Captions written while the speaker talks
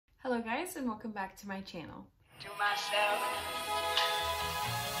Hello guys, and welcome back to my channel. To myself,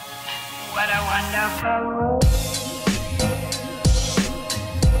 what a wonderful world.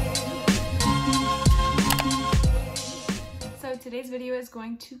 So today's video is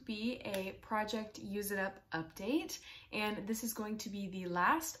going to be a Project Use It Up update, and this is going to be the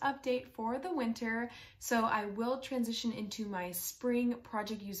last update for the winter. So I will transition into my spring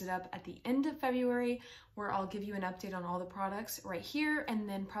Project Use It Up at the end of February, where I'll give you an update on all the products right here, and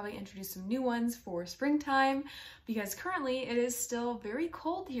then probably introduce some new ones for springtime, because currently it is still very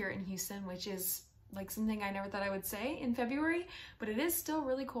cold here in Houston, which is like something I never thought I would say in February, but it is still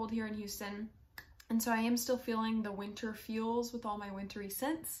really cold here in Houston. And so I am still feeling the winter feels with all my wintry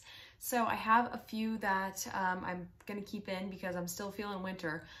scents. So I have a few that I'm gonna keep in because I'm still feeling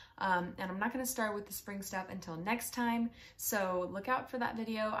winter. And I'm not gonna start with the spring stuff until next time. So look out for that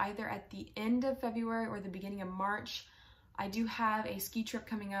video either at the end of February or the beginning of March. I do have a ski trip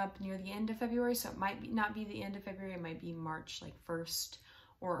coming up near the end of February, so it might not be the end of February, it might be March like 1st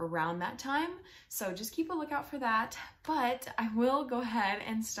or around that time. So just keep a lookout for that. But I will go ahead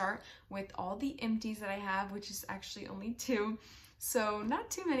and start with all the empties that I have, which is actually only 2. So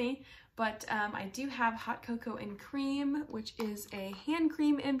not too many, but I do have Hot Cocoa and Cream, which is a hand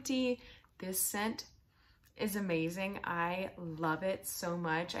cream empty. This scent is amazing. I love it so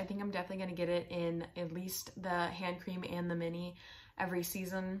much. I think I'm definitely gonna get it in at least the hand cream and the mini every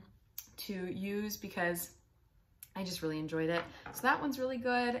season to use because I just really enjoyed it. So that one's really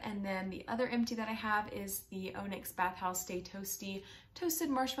good. And then the other empty that I have is the Onyx Bathhouse Stay Toasty Toasted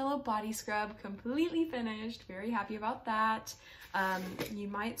Marshmallow Body Scrub, completely finished. Very happy about that. You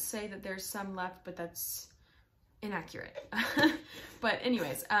might say that there's some left, but that's inaccurate. But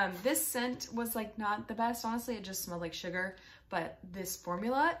anyways, this scent was like not the best, honestly. It just smelled like sugar, but this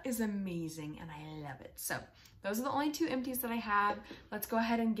formula is amazing and I love it. So those are the only 2 empties that I have. Let's go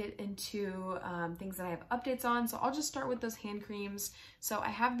ahead and get into things that I have updates on. So I'll just start with those hand creams. So I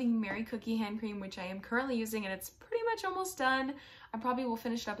have the Mary Cookie hand cream, which I am currently using, and it's pretty much almost done. I probably will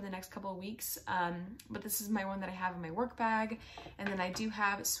finish it up in the next couple of weeks, but this is my one that I have in my work bag. And then I do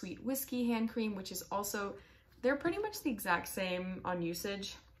have Sweet Whiskey hand cream, which is also, they're pretty much the exact same on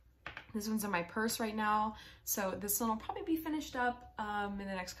usage. This one's in my purse right now, so this one will probably be finished up in the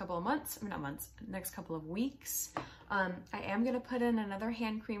next couple of months, I mean not months, next couple of weeks. I am gonna put in another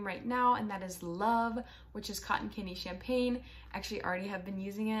hand cream right now, and that is Love, which is Cotton Candy Champagne. Actually, already have been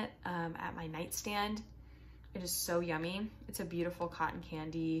using it at my nightstand. It is so yummy. It's a beautiful cotton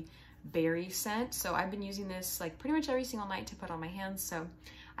candy berry scent, so I've been using this like pretty much every single night to put on my hands, so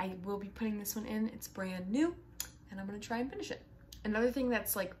I will be putting this one in. It's brand new, and I'm gonna try and finish it. Another thing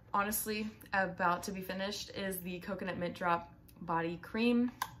that's like honestly about to be finished is the Coconut Mint Drop Body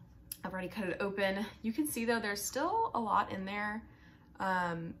Cream. I've already cut it open. You can see though, there's still a lot in there.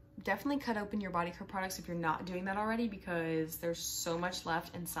 Definitely cut open your body care products if you're not doing that already, because there's so much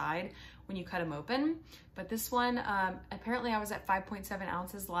left inside when you cut them open. But this one, apparently I was at 5.7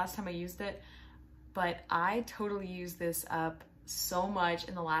 ounces the last time I used it, but I totally used this up so much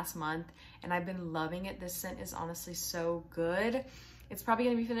in the last month and I've been loving it. This scent is honestly so good. It's probably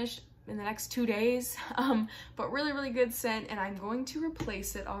gonna be finished in the next 2 days, but really good scent, and I'm going to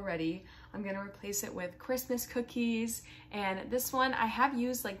replace it already. I'm gonna replace it with Christmas cookies, and this one I have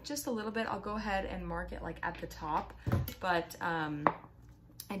used like just a little bit. I'll go ahead and mark it like at the top, but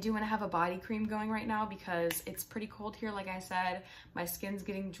I do want to have a body cream going right now because it's pretty cold here. Like I said, my skin's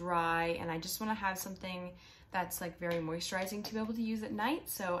getting dry and I just want to have something that's like very moisturizing to be able to use at night.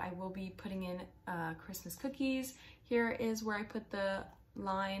 So I will be putting in Christmas cookies. Here is where I put the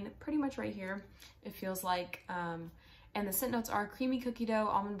line, pretty much right here, it feels like. And the scent notes are creamy cookie dough,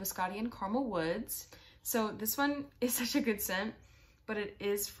 almond biscotti, and caramel woods. So this one is such a good scent, but it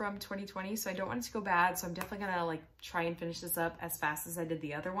is from 2020, so I don't want it to go bad. So I'm definitely gonna like try and finish this up as fast as I did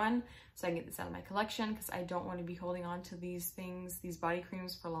the other one, so I can get this out of my collection, because I don't want to be holding on to these things, these body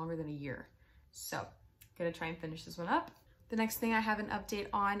creams, for longer than a year. So gonna try and finish this one up. The next thing I have an update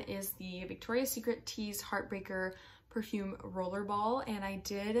on is the Victoria's Secret Tease Heartbreaker Perfume Rollerball, and I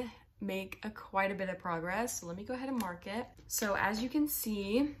did make quite a bit of progress. So let me go ahead and mark it. So as you can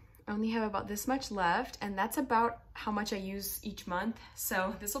see, I only have about this much left, and that's about how much I use each month.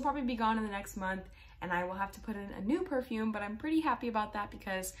 So this will probably be gone in the next month, and I will have to put in a new perfume, but I'm pretty happy about that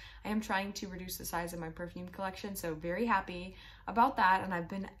because I am trying to reduce the size of my perfume collection. So very happy about that, and I've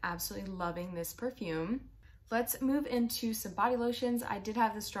been absolutely loving this perfume. Let's move into some body lotions. I did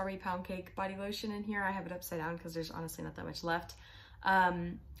have the Strawberry Pound Cake body lotion in here. I have it upside down because there's honestly not that much left.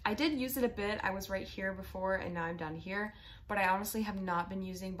 I did use it a bit. I was right here before and now I'm down here, but I honestly have not been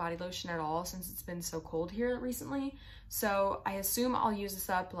using body lotion at all since it's been so cold here recently. So I assume I'll use this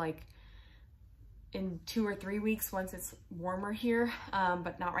up like in 2 or 3 weeks once it's warmer here,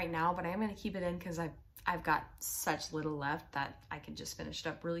 but not right now. But I am gonna keep it in because I've got such little left that I can just finish it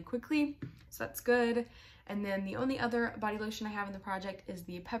up really quickly. So that's good. And then the only other body lotion I have in the project is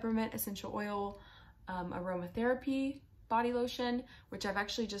the Peppermint Essential Oil Aromatherapy body lotion, which I've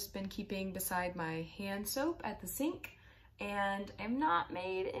actually just been keeping beside my hand soap at the sink, and I've not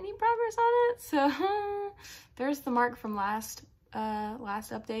made any progress on it. So there's the mark from last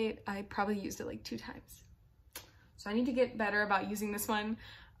update. I probably used it like 2 times. So I need to get better about using this one,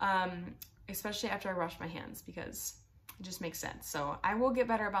 especially after I wash my hands, because it just makes sense. So I will get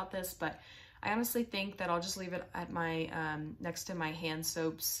better about this, but I honestly think that I'll just leave it at my next to my hand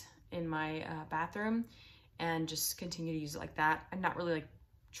soaps in my bathroom and just continue to use it like that. I'm not really like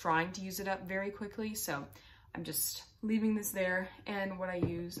trying to use it up very quickly, so I'm just leaving this there, and what I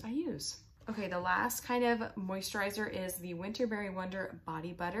use. Okay, the last kind of moisturizer is the Winter Berry Wonder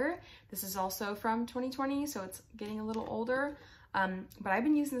Body Butter. This is also from 2020, so it's getting a little older, but I've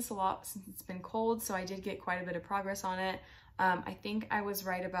been using this a lot since it's been cold, so I did get quite a bit of progress on it. I think I was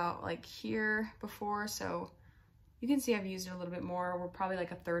right about like here before, so you can see I've used it a little bit more. We're probably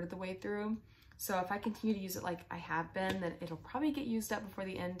like 1/3 of the way through. So if I continue to use it like I have been, then it'll probably get used up before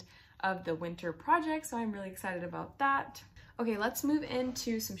the end of the winter project. So I'm really excited about that. Okay, let's move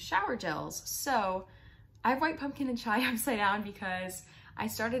into some shower gels. So I have White Pumpkin and Chai upside down because I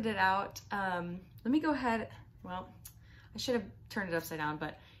started it out. Let me go ahead. Well, I should have turned it upside down,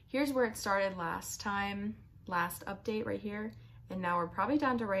 but here's where it started last time, last update right here. And now we're probably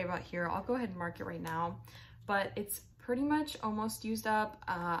down to right about here. I'll go ahead and mark it right now, but it's pretty much almost used up.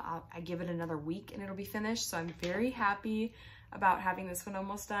 I give it another week and it'll be finished. So I'm very happy about having this one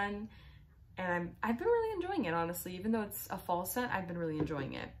almost done. And I've been really enjoying it, honestly. Even though it's a fall scent, I've been really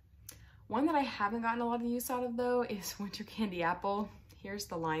enjoying it. One that I haven't gotten a lot of use out of though is Winter Candy Apple. Here's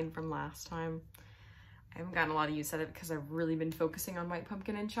the line from last time. I haven't gotten a lot of use out of it because I've really been focusing on White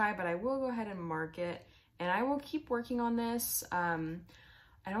Pumpkin and Chai, but I will go ahead and mark it, and I will keep working on this.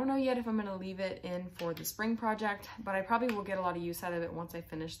 I don't know yet if I'm gonna leave it in for the spring project, but I probably will get a lot of use out of it once I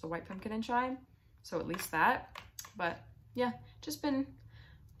finish the White Pumpkin and Chai. So at least that. But yeah, just been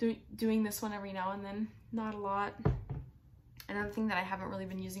doing this one every now and then, not a lot. Another thing that I haven't really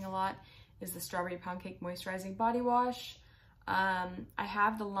been using a lot is the Strawberry Pound Cake Moisturizing Body Wash. I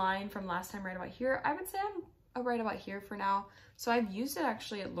have the line from last time right about here. I would say I'm right about here for now. So I've used it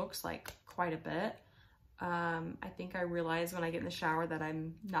actually, it looks like quite a bit. I think I realize when I get in the shower that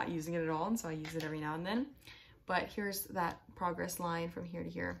I'm not using it at all, and so I use it every now and then. But here's that progress line from here to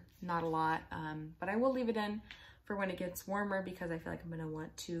here. Not a lot, but I will leave it in for when it gets warmer because I feel like I'm gonna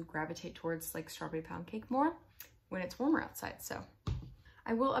want to gravitate towards like Strawberry Pound Cake more when it's warmer outside. So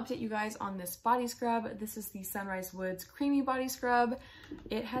I will update you guys on this body scrub. This is the Sunrise Woods Creamy Body Scrub.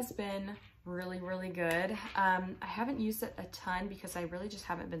 It has been really, really good. I haven't used it a ton because I really just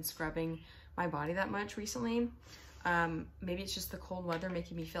haven't been scrubbing my body that much recently. Maybe it's just the cold weather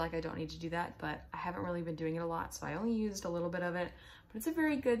making me feel like I don't need to do that, but I haven't really been doing it a lot, so I only used a little bit of it. But it's a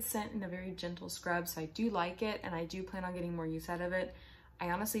very good scent and a very gentle scrub, so I do like it, and I do plan on getting more use out of it.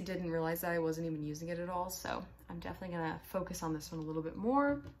 I honestly didn't realize that I wasn't even using it at all, so I'm definitely gonna focus on this one a little bit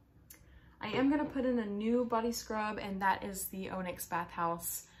more. I am gonna put in a new body scrub, and that is the Onyx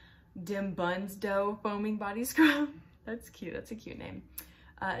Bathhouse Dim Buns Dough Foaming Body Scrub. That's cute, that's a cute name.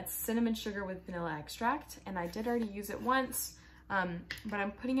 It's cinnamon sugar with vanilla extract, and I did already use it once, but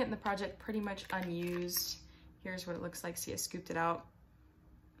I'm putting it in the project pretty much unused. Here's what it looks like. See, I scooped it out.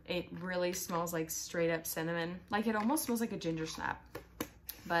 It really smells like straight up cinnamon. Like it almost smells like a ginger snap,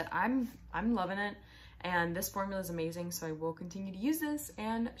 but I'm loving it. And this formula is amazing, so I will continue to use this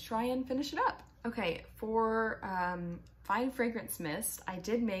and try and finish it up. Okay, for Fine Fragrance Mist, I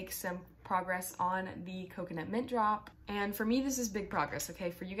did make some progress on the Coconut Mint Drop. And for me, this is big progress, okay?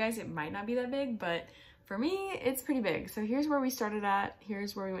 For you guys, it might not be that big, but for me, it's pretty big. So here's where we started at.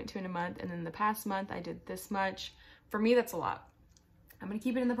 Here's where we went to in a month. And then the past month, I did this much. For me, that's a lot. I'm gonna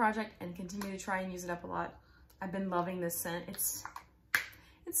keep it in the project and continue to try and use it up a lot. I've been loving this scent. It's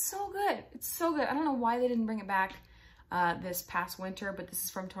so good. It's so good. I don't know why they didn't bring it back this past winter, but this is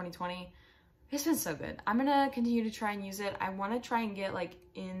from 2020. It's been so good. I'm gonna continue to try and use it. I wanna try and get like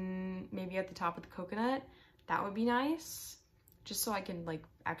in maybe at the top of the coconut. That would be nice. Just so I can like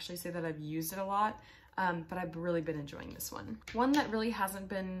actually say that I've used it a lot. But I've really been enjoying this one. One that really hasn't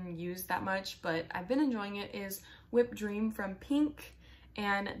been used that much, but I've been enjoying it is Whipped Dream from Pink.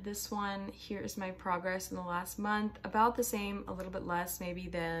 And this one here is my progress in the last month. About the same, a little bit less maybe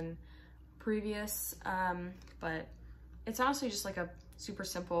than previous, but it's honestly just like a super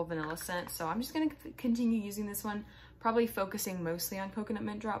simple vanilla scent. So I'm just gonna continue using this one, probably focusing mostly on coconut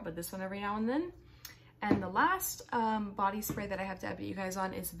mint drop, but this one every now and then. And the last body spray that I have to update you guys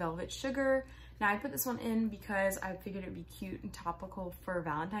on is Velvet Sugar. Now I put this one in because I figured it'd be cute and topical for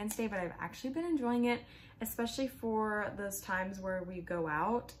Valentine's Day, but I've actually been enjoying it, especially for those times where we go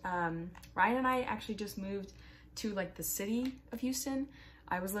out. Ryan and I actually just moved to like the city of Houston.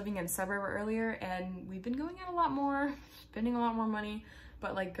 I was living in a suburb earlier, and we've been going out a lot more, spending a lot more money,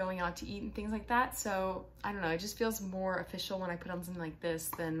 but like going out to eat and things like that. So I don't know, it just feels more official when I put on something like this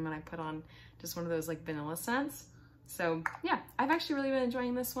than when I put on just one of those like vanilla scents. So yeah, I've actually really been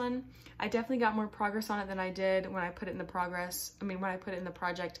enjoying this one. I definitely got more progress on it than I did when I put it in the when I put it in the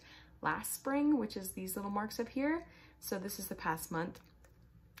project last spring, which is these little marks up here. So this is the past month.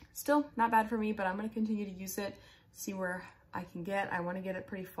 Still not bad for me, but I'm gonna continue to use it, see where I can get. I want to get it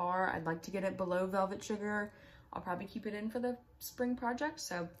pretty far. I'd like to get it below Velvet Sugar. I'll probably keep it in for the spring project.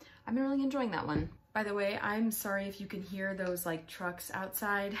 So I've been really enjoying that one. By the way, I'm sorry if you can hear those like trucks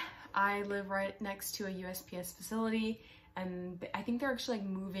outside. I live right next to a USPS facility, and I think they're actually like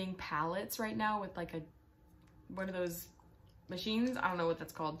moving pallets right now with like one of those machines. I don't know what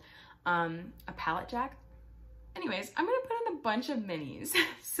that's called. A pallet jack. Anyways, I'm gonna put in a bunch of minis.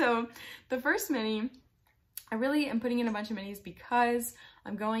 So the first mini, I really am putting in a bunch of minis because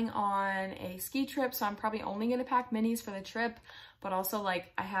I'm going on a ski trip, so I'm probably only gonna pack minis for the trip, but also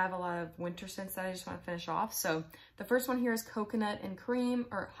like I have a lot of winter scents that I just wanna finish off. So the first one here is coconut and cream,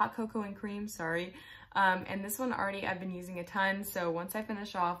 or hot cocoa and cream, sorry. And this one already I've been using a ton, so once I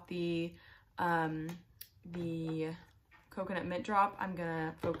finish off the coconut mint drop, I'm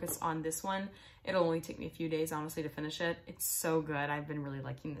gonna focus on this one. It'll only take me a few days, honestly, to finish it. It's so good. I've been really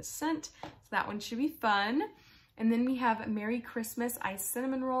liking this scent, so that one should be fun. And then we have Merry Christmas Iced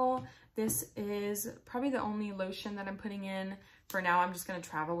Cinnamon Roll. This is probably the only lotion that I'm putting in. For now, I'm just gonna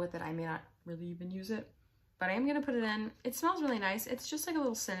travel with it. I may not really even use it, but I am gonna put it in. It smells really nice. It's just like a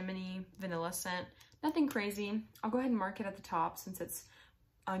little cinnamony vanilla scent. Nothing crazy. I'll go ahead and mark it at the top since it's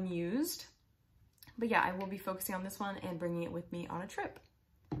unused. But yeah, I will be focusing on this one and bringing it with me on a trip.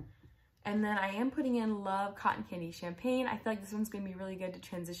 And then I am putting in Love Cotton Candy Champagne. I feel like this one's gonna be really good to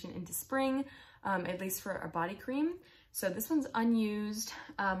transition into spring, at least for a body cream. So this one's unused.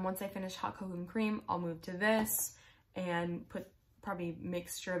 Once I finish Hot Cocoa and Cream, I'll move to this and put probably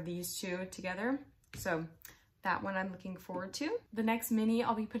mixture of these two together. So that one I'm looking forward to. The next mini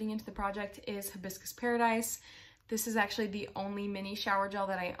I'll be putting into the project is Hibiscus Paradise. This is actually the only mini shower gel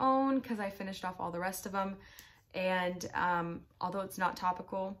that I own because I finished off all the rest of them. And although it's not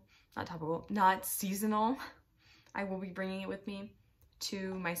seasonal, I will be bringing it with me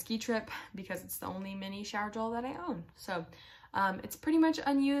to my ski trip because it's the only mini shower gel that I own. So it's pretty much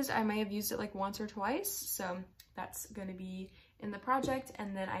unused. I may have used it like once or twice. So that's gonna be in the project.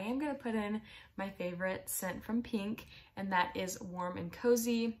 And then I am gonna put in my favorite scent from Pink, and that is Warm and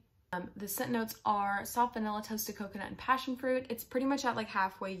Cozy. The scent notes are soft vanilla, toasted coconut, and passion fruit. It's pretty much at like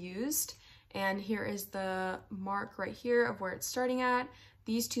halfway used. And here is the mark right here of where it's starting at.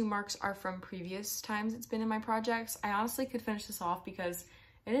 These two marks are from previous times it's been in my projects. I honestly could finish this off because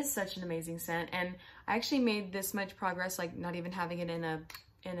it is such an amazing scent. And I actually made this much progress, like not even having it in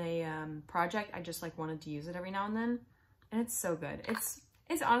a project. I just like wanted to use it every now and then. And it's so good. It's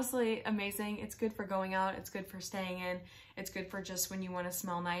honestly amazing. It's good for going out. It's good for staying in. It's good for just when you want to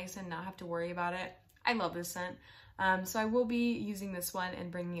smell nice and not have to worry about it. I love this scent. So I will be using this one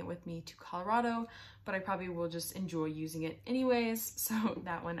and bringing it with me to Colorado, but I probably will just enjoy using it anyways. So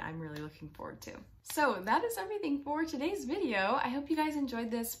that one I'm really looking forward to. So that is everything for today's video. I hope you guys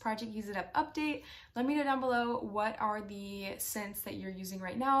enjoyed this Project Use It Up update. Let me know down below, what are the scents that you're using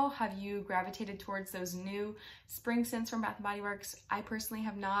right now? Have you gravitated towards those new spring scents from Bath & Body Works? I personally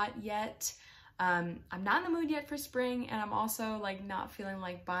have not yet. I'm not in the mood yet for spring, and I'm also like not feeling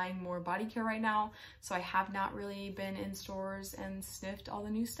like buying more body care right now. So I have not really been in stores and sniffed all the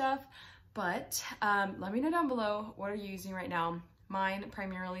new stuff, but let me know down below, what are you using right now? Mine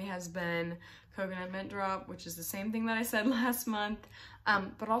primarily has been coconut mint drop, which is the same thing that I said last month,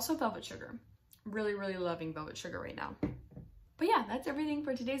 but also Velvet Sugar. Really, really loving Velvet Sugar right now. But yeah, that's everything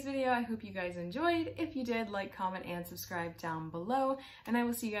for today's video. I hope you guys enjoyed. If you did, like, comment, and subscribe down below, and I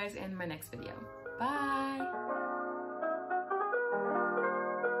will see you guys in my next video. Bye!